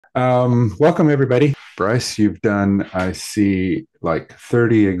Welcome everybody. Bryce, you've done, I see, like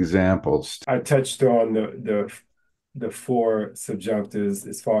 30 examples. I touched on the four subjunctives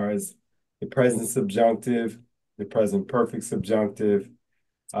as far as the present subjunctive, the present perfect subjunctive,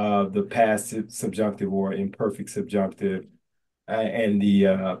 the past subjunctive or imperfect subjunctive, and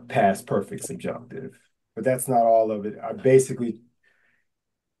the past perfect subjunctive. But that's not all of it. I basically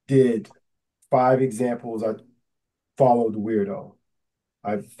did five examples. I followed weirdo.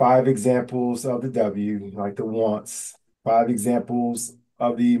 I have five examples of the W, like the wants, five examples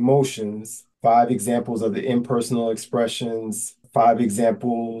of the emotions, five examples of the impersonal expressions, five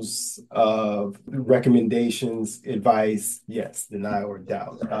examples of recommendations, advice, yes, denial or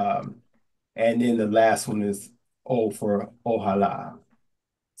doubt. And then the last one is O for ojalá.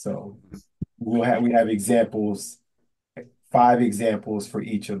 So we have examples, five examples for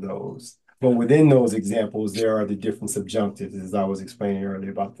each of those. But within those examples, there are the different subjunctives, as I was explaining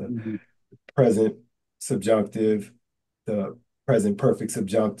earlier about the present subjunctive, the present perfect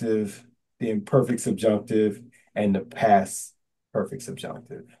subjunctive, the imperfect subjunctive, and the past perfect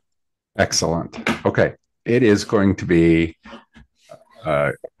subjunctive. Excellent. Okay. It is going to be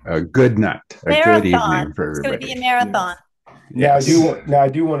a, a good night, a good evening Marathon. for It's going to be a everybody. marathon. Yes. Yes. Now I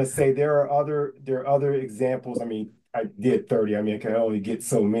do want to say there are other examples. I mean, I did 30. I mean, I can only get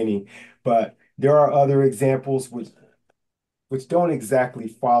so many, but there are other examples which don't exactly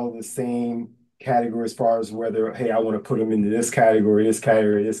follow the same category as far as whether, hey, I want to put them into this category, this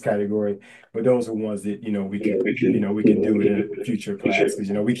category, this category. But those are ones that, we can do it in a future class because,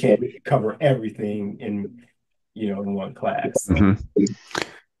 we can't cover everything in one class. Mhm.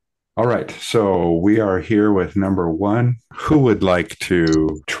 All right. So we are here with number one. Who would like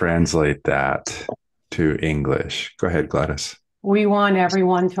to translate that to English? Go ahead, Gladys. We want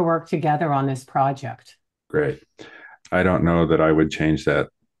everyone to work together on this project. Great. I don't know that I would change that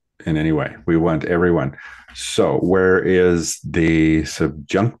in any way. We want everyone. So where is the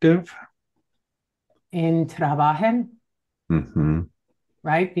subjunctive? In trabajen, Mm-hmm.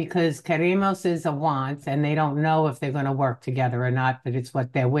 right? Because queremos is a want, and they don't know if they're going to work together or not, but it's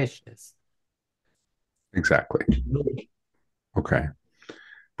what their wish is. Exactly. Okay.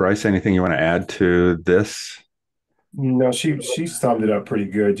 Bryce, anything you want to add to this? No, she summed it up pretty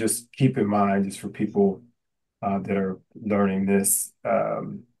good. Just keep in mind, just for people that are learning this,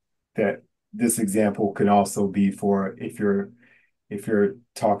 that this example can also be for if you're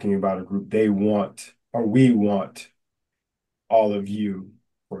talking about a group, they want or we want all of you,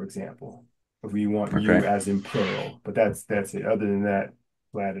 for example. If we want you Okay. as in plural, but that's it. Other than that,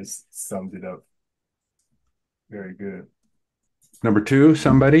 Gladys summed it up very good. Number two,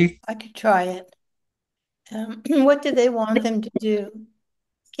 somebody? I could try it. What do they want them to do?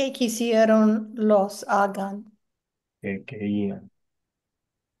 ¿Qué quisieron los hagan? Que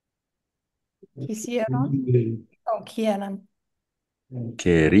 ¿Quisieron o quieran?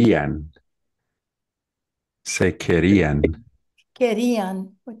 Querían. Se querían.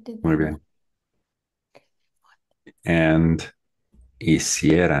 Querían. What did Muy they want? bien. And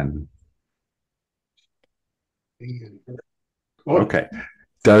hicieran. Okay.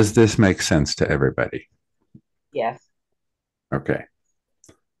 Does this make sense to everybody? Yes. Okay.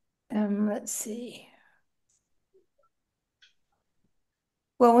 Let's see.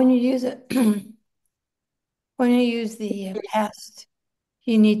 Well, when you use it, when you use the past,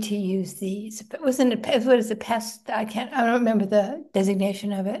 you need to use these. Wasn't it, what is the past? I don't remember the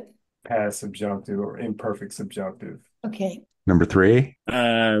designation of it. past subjunctive or imperfect subjunctive. Okay. Number three?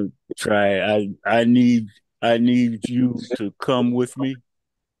 Uh, Try. I need you to come with me.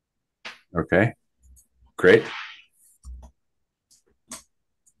 Okay. Great.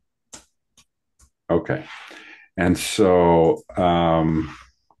 Okay. And so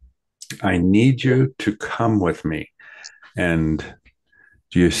I need you to come with me. And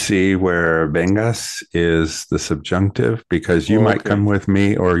do you see where vengas is the subjunctive? Because you Oh, might okay. come with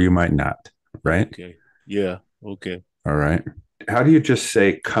me or you might not, right? Okay. Yeah. Okay. All right. How do you just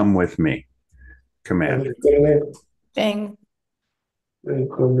say come with me? Command. Bang. Ven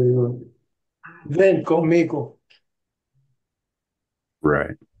conmigo. Ven conmigo.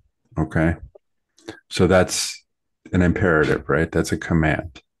 Right. Okay. So that's an imperative, right? That's a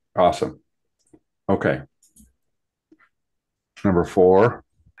command. Awesome. Okay. Number four.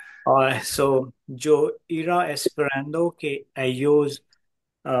 Yo iba esperando que ellos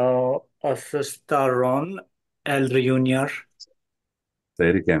asestaron el reunión. Say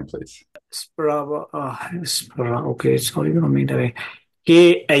it again, please. Ok, sorry, no me grabé.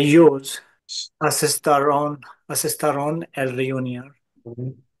 Que ellos asestaron el reunión.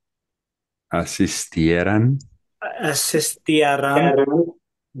 Asistieran. Asistieran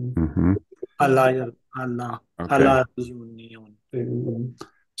Mhm. a la Okay. reunión.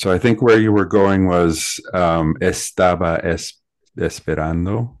 So I think where you were going was estaba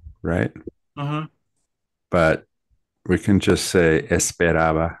esperando, right? Uh-huh. But we can just say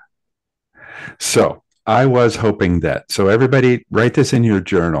esperaba. So I was hoping that. So everybody write this in your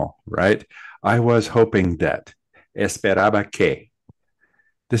journal, right? I was hoping that. Esperaba que.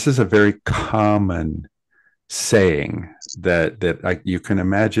 This is a very common saying that you can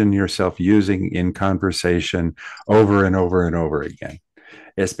imagine yourself using in conversation over and over and over again.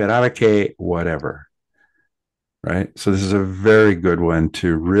 Esperaba que whatever, right? So this is a very good one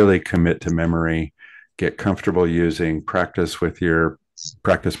to really commit to memory, get comfortable using, practice with your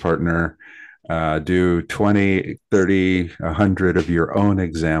practice partner, do 20, 30, 100 of your own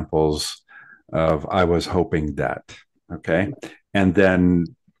examples of I was hoping that. Okay. And then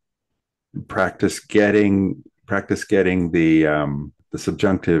practice getting the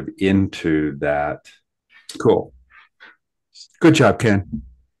subjunctive into that. Cool. Good job, Ken.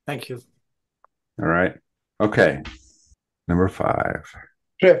 Thank you. All right. Okay. Number 5.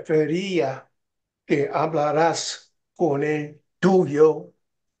 Prefería que hablaras con el tuyo,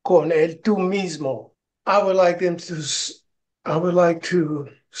 con el tú mismo. I would like to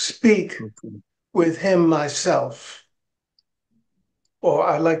speak with him myself, or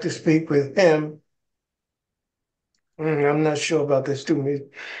I'd like to speak with him. I'm not sure about this tú mismo.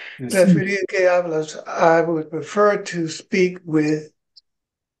 Prefería que hablas. I would prefer to speak with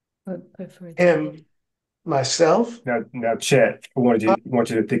him myself. Now, Chet, I want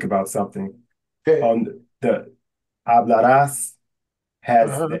you to think about something. Okay. On the hablarás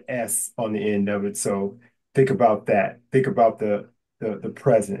has Uh-huh. the S on the end of it. So think about that. Think about the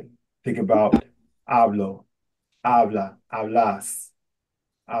present. Think about hablo, habla, hablas,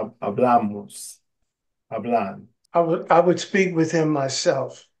 hablamos, hablan. I would speak with him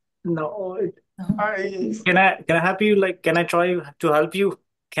myself. No, I, can I help you? Like, can I try to help you?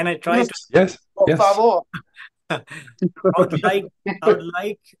 Can I try to? Yes. por Yes. favor. I would like,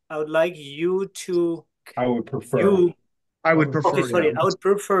 I would like you to. I would prefer. You. I would Okay, prefer. sorry. Yeah. I would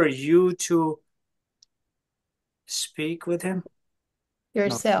prefer you to speak with him.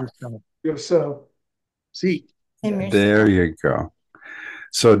 Yourself. Yourself. See. Him yourself. There you go.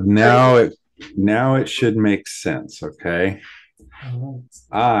 So now it should make sense, okay?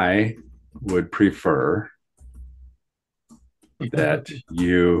 I would prefer that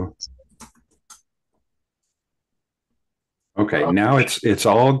you. Okay, now it's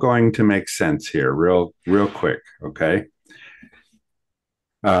all going to make sense here real quick, okay?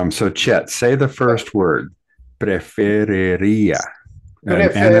 So Chet, say the first word. Preferiría.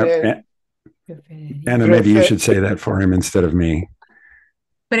 Anna, maybe you should say that for him instead of me.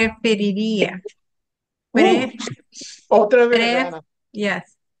 Preferiría. Otra vez, Ana.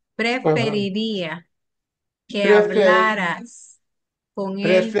 Yes. Preferiría que Prefer- hablaras con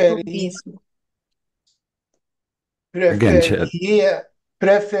él tú Preferi- mismo. Again, Chet.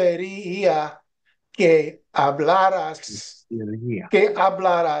 Prefería que hablaras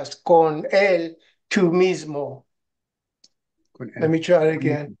con él tú mismo. Let me try it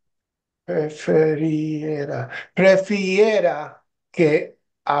again. Prefiera que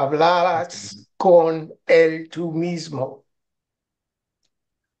hablaras con él tú mismo.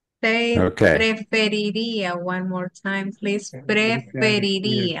 Say Okay. preferiría one more time, please.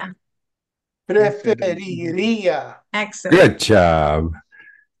 Preferiría. Preferiría. Excellent. Good job.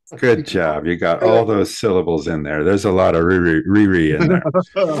 Good job. You got all those syllables in there. There's a lot of re in there.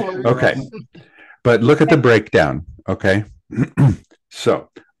 Okay. But look at the breakdown. Okay. So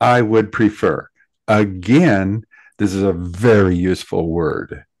I would prefer. Again, this is a very useful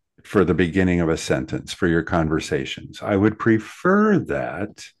word for the beginning of a sentence for your conversations. I would prefer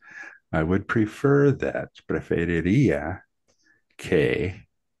that. Preferiría que,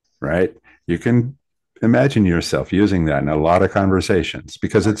 right? You can imagine yourself using that in a lot of conversations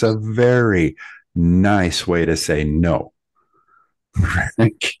because it's a very nice way to say no.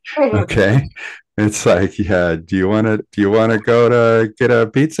 Okay. It's like, yeah, do you want to go to get a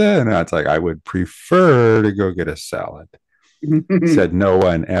pizza? And it's like, I would prefer to go get a salad. Said no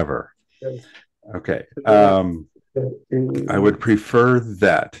one ever. Okay. I would prefer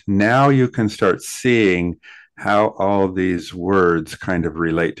that. Now you can start seeing how all these words kind of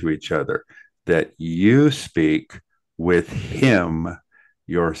relate to each other, that you speak with him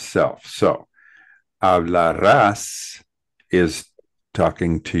yourself. So hablarás is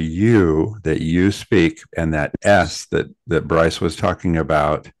talking to you, that you speak, and that S that Bryce was talking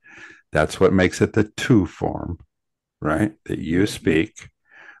about, that's what makes it the to form, right? That you speak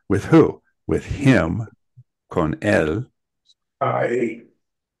with who? With him, con él.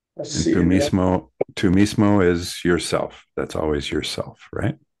 And Así tu mismo is yourself. That's always yourself,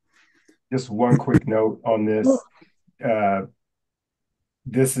 right? Just one quick note on this.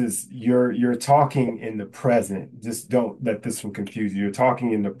 This is you're talking in the present. Just don't let this one confuse you. You're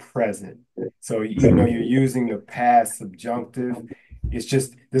talking in the present. So even though you're using the past subjunctive, it's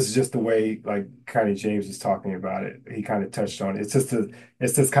just this is just the way like kind of James was talking about it. He kind of touched on it. It's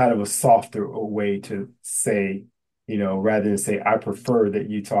just kind of a softer way to say, rather than say I prefer that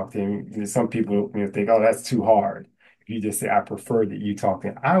you talk to him. Some people think, oh, that's too hard. If you just say I prefer that you talk to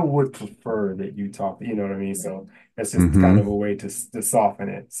him, I would prefer that you talk. You know what I mean? So that's just kind of a way to soften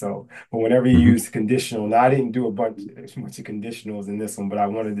it. So, but whenever you use conditional, now I didn't do a bunch of conditionals in this one, but I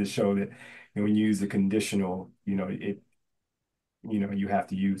wanted to show that when you use a conditional, you have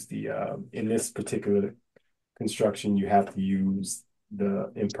to use the in this particular construction, you have to use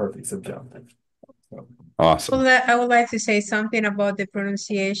the imperfect subjunctive. So. Awesome. Well, I would like to say something about the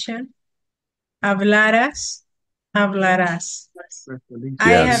pronunciation. Hablarás, hablarás.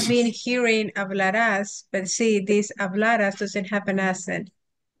 I have been hearing hablarás, but see, this hablarás doesn't have an accent.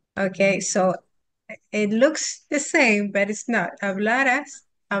 Okay, so it looks the same, but it's not. Hablarás,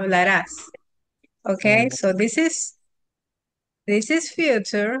 hablarás. Okay, so this is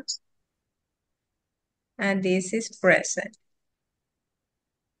future and this is present.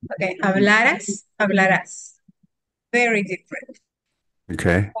 Okay, hablarás, hablarás. Very different.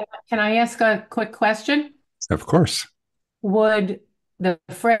 Okay. Can I ask a quick question? Of course. Would the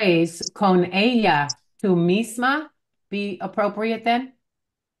phrase con ella tú misma be appropriate then?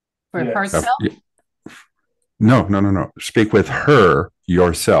 For Yes. herself? No. Speak with her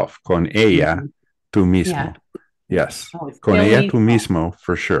yourself. Con ella tú mismo. Yeah. Yes. Oh, it's Con still ella tú mismo. mismo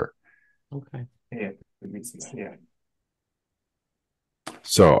for sure. Okay. Yeah.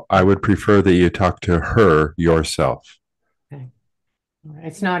 So I would prefer that you talk to her yourself. Okay.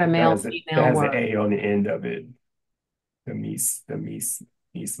 It's not a male female It has word. an A on the end of it. The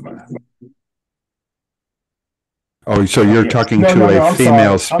misma. Oh, so you're talking to no, a I'm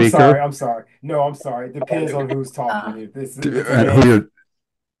female sorry. speaker? I'm sorry. No, I'm sorry. It depends on who's talking. If it's a Who man, you're,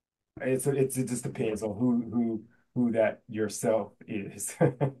 it just depends on who that yourself is.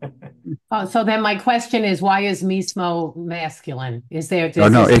 So then my question is, why is mismo masculine? Is there oh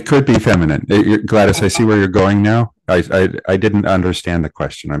no, it could be feminine. Gladys, I see where you're going now. I didn't understand the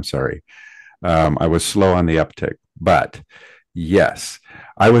question. I'm sorry. I was slow on the uptick, but yes,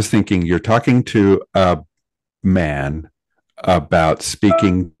 I was thinking you're talking to a man about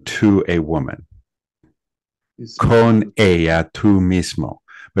speaking to a woman. Con ella tú mismo.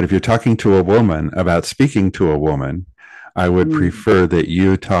 But if you're talking to a woman about speaking to a woman, I would prefer that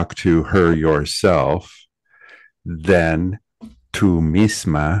you talk to her yourself than tú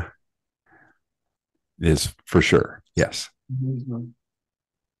misma is for sure. Yes.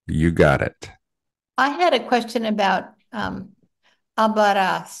 You got it. I had a question about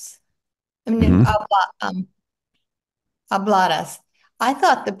hablarás. I mean, hablaras. I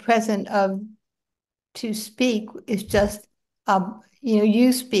thought the present of to speak is just,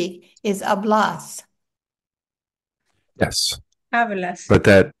 you speak is hablas. Yes. Hablas. But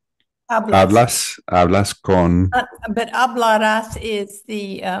that Hablas. hablas con. But hablarás is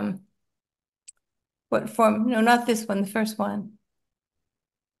the, what form? No, not this one, the first one.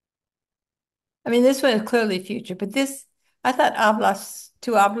 I mean, this one is clearly future, but this, I thought hablas,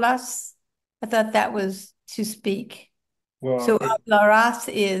 I thought that was to speak. Well, so hablarás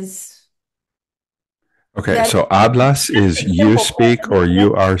is. Okay, so hablas is you speak or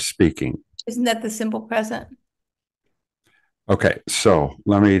you are speaking. Isn't that the simple present? Okay, so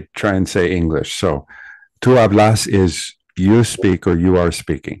let me try and say English. So tú hablas is you speak or you are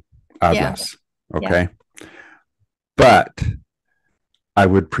speaking. Hablas. Yeah. Okay. Yeah. But I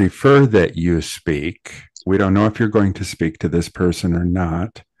would prefer that you speak. We don't know if you're going to speak to this person or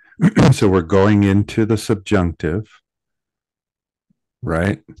not. So we're going into the subjunctive,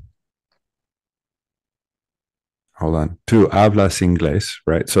 right? Hold on. Tú hablas inglés,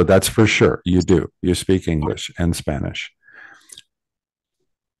 right? So that's for sure. You do. You speak English and Spanish.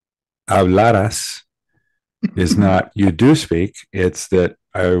 Hablarás is not you do speak. It's that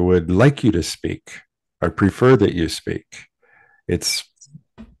I would like you to speak. I prefer that you speak.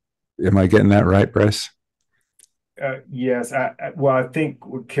 Am I getting that right, Bryce? Yes. I think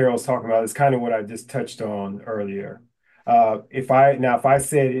what Carol's talking about is kind of what I just touched on earlier. If I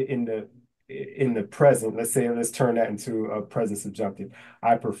said it in the present, let's turn that into a present subjunctive.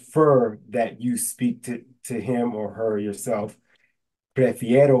 I prefer that you speak to him or her yourself.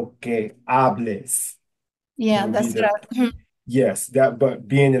 Prefiero que hables. Yeah, that's what yes, but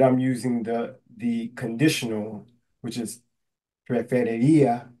being that I'm using the conditional, which is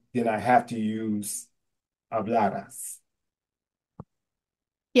preferiría, then I have to use hablaras.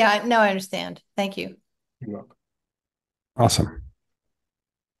 Yeah, now I understand. Thank you. You're welcome. Awesome.